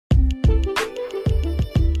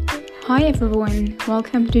Hi everyone,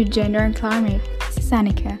 welcome to Gender and Climate. This is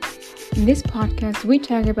Annika. In this podcast, we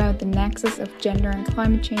talk about the nexus of gender and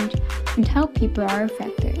climate change and how people are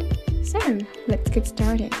affected. So, let's get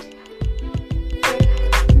started.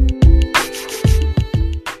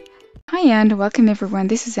 Hi and welcome everyone,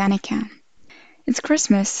 this is Annika. It's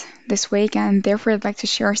Christmas this week and therefore I'd like to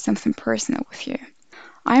share something personal with you.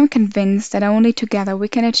 I am convinced that only together we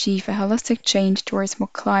can achieve a holistic change towards more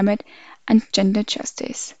climate and gender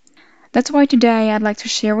justice. That's why today I'd like to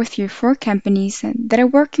share with you 4 companies that are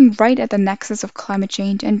working right at the nexus of climate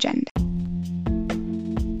change and gender.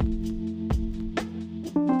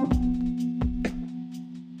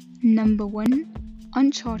 Number 1.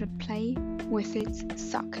 Uncharted Play with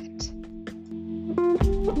its socket.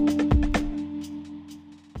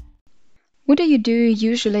 What do you do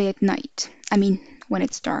usually at night? When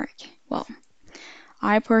it's dark. Well,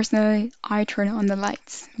 I turn on the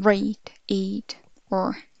lights, read, eat,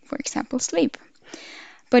 or for example, sleep.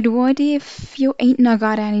 But what if you ain't not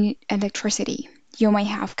got any electricity? You might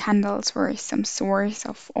have candles or some source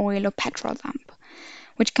of oil or petrol lamp,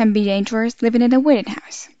 which can be dangerous living in a wooden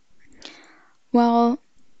house. Well,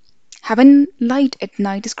 having light at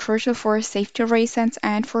night is crucial for safety reasons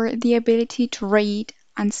and for the ability to read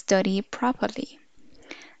and study properly.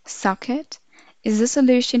 Socket is the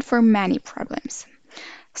solution for many problems.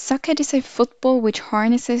 Socket is a football which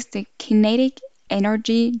harnesses the kinetic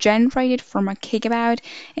energy generated from a kickabout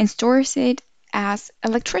and stores it as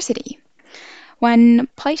electricity. When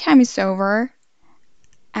playtime is over,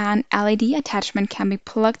 an LED attachment can be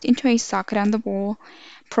plugged into a socket on the wall,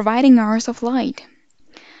 providing hours of light.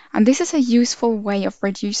 And this is a useful way of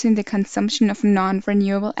reducing the consumption of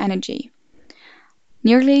non-renewable energy.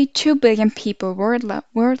 Nearly 2 billion people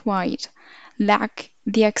worldwide lack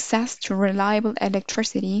the access to reliable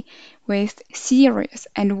electricity with serious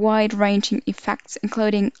and wide-ranging effects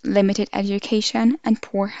including limited education and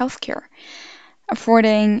poor healthcare,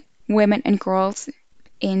 affording women and girls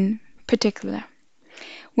in particular.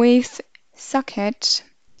 With Socket,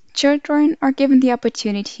 children are given the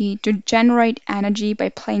opportunity to generate energy by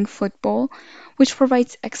playing football, which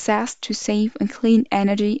provides access to safe and clean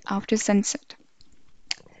energy after sunset.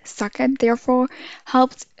 Socket therefore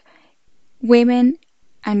helps women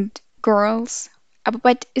and girls,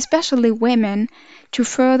 but especially women, to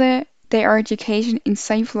further their education in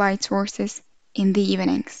safe light sources in the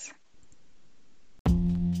evenings.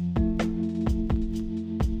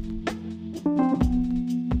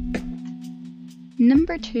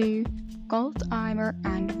 Number 2. Goldeimer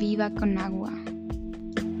and Viva Con Agua.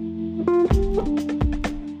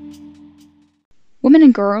 Women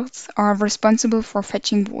and girls are responsible for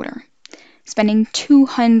fetching water, spending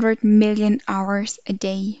 200 million hours a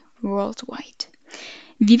day worldwide.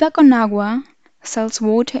 Viva Con Agua sells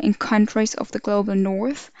water in countries of the global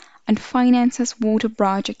north and finances water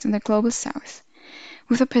projects in the global south,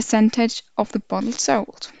 with a percentage of the bottles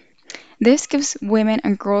sold. This gives women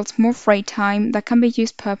and girls more free time that can be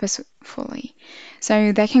used purposefully,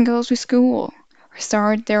 so they can go to school,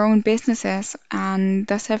 start their own businesses, and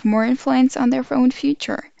thus have more influence on their own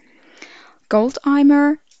future.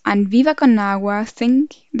 Goldeimer and Viva Con Agua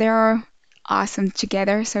think they are awesome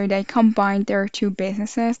together, so they combine their 2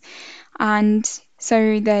 businesses and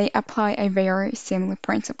so they apply a very similar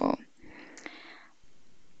principle.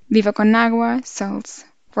 Viva Con Agua sells,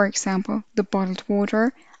 for example, the bottled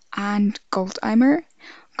water, and Goldeimer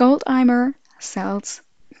sells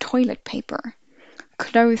toilet paper,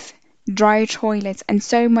 clothes, dry toilets, and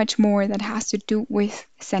so much more that has to do with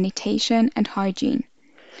sanitation and hygiene.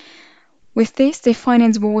 With this, they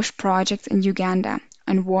finance WASH projects in Uganda,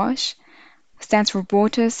 and WASH stands for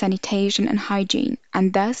Water, Sanitation and Hygiene,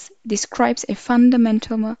 and thus describes a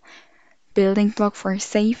fundamental building block for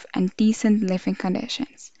safe and decent living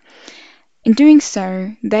conditions. In doing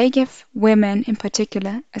so, they give women in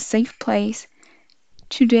particular a safe place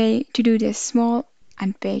to do their small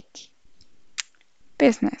and big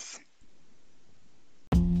business.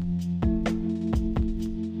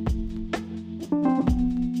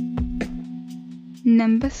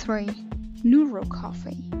 Number 3. Neuro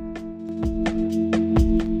Coffee.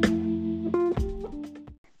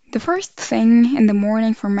 The first thing in the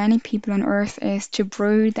morning for many people on Earth is to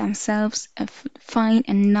brew themselves a fine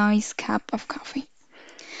and nice cup of coffee.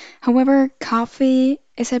 However, coffee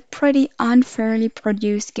is a pretty unfairly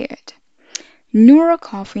produced good. Neuro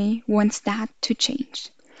Coffee wants that to change.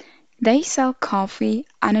 They sell coffee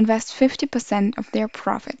and invest 50% of their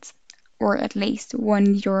profits, or at least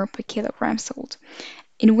 €1 per kilogram sold,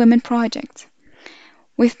 in women projects.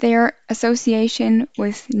 With their association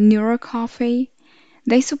with Neuro Coffee,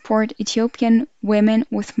 They support Ethiopian women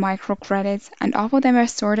with microcredits and offer them a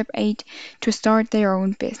startup aid to start their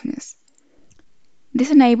own business. This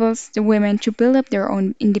enables the women to build up their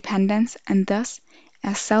own independence and thus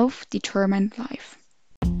a self-determined life.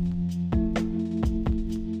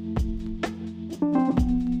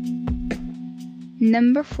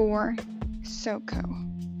 Number 4. Soko.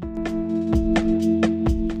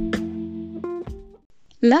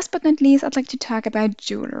 Last but not least, I'd like to talk about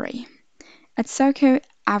jewelry. At Soko,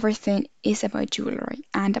 everything is about jewelry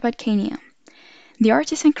and about Kenya. The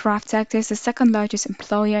artisan craft sector is the second largest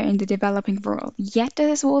employer in the developing world, yet it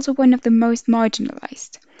is also one of the most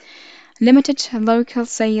marginalized. Limited local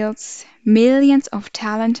sales, millions of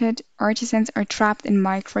talented artisans are trapped in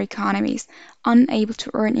microeconomies, unable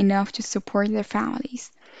to earn enough to support their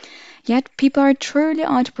families. Yet people are truly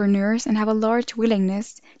entrepreneurs and have a large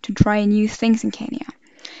willingness to try new things in Kenya.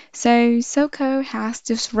 So Soko has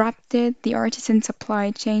disrupted the artisan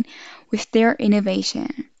supply chain with their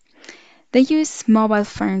innovation. They use mobile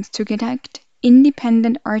phones to connect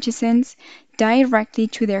independent artisans directly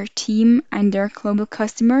to their team and their global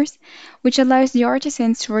customers, which allows the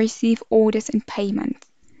artisans to receive orders and payment.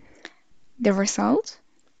 The result?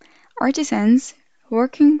 Artisans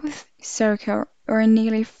working with Soko earn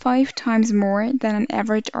nearly 5 times more than an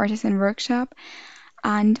average artisan workshop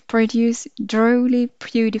and produce truly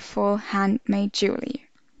beautiful handmade jewelry,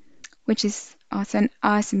 which is also an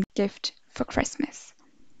awesome gift for Christmas.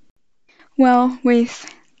 Well,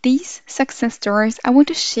 with these success stories, I want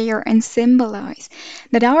to share and symbolize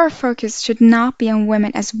that our focus should not be on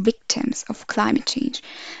women as victims of climate change,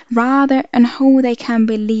 rather on how they can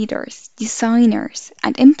be leaders, designers,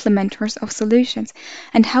 and implementers of solutions,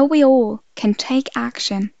 and how we all can take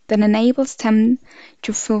action that enables them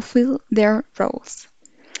to fulfill their roles.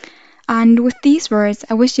 And with these words,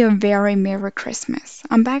 I wish you a very Merry Christmas.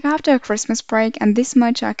 I'm back after a Christmas break, and this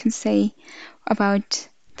much I can say about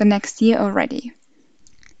the next year already.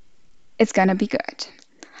 It's gonna be good.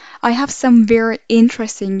 I have some very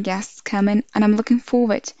interesting guests coming, and I'm looking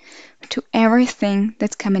forward to everything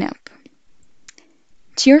that's coming up.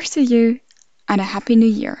 Cheers to you, and a Happy New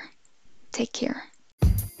Year. Take care.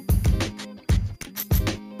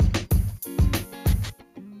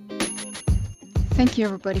 Thank you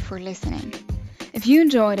everybody for listening. If you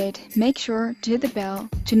enjoyed it, make sure to hit the bell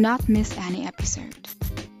to not miss any episode.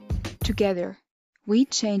 Together, we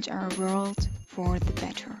change our world for the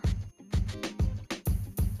better.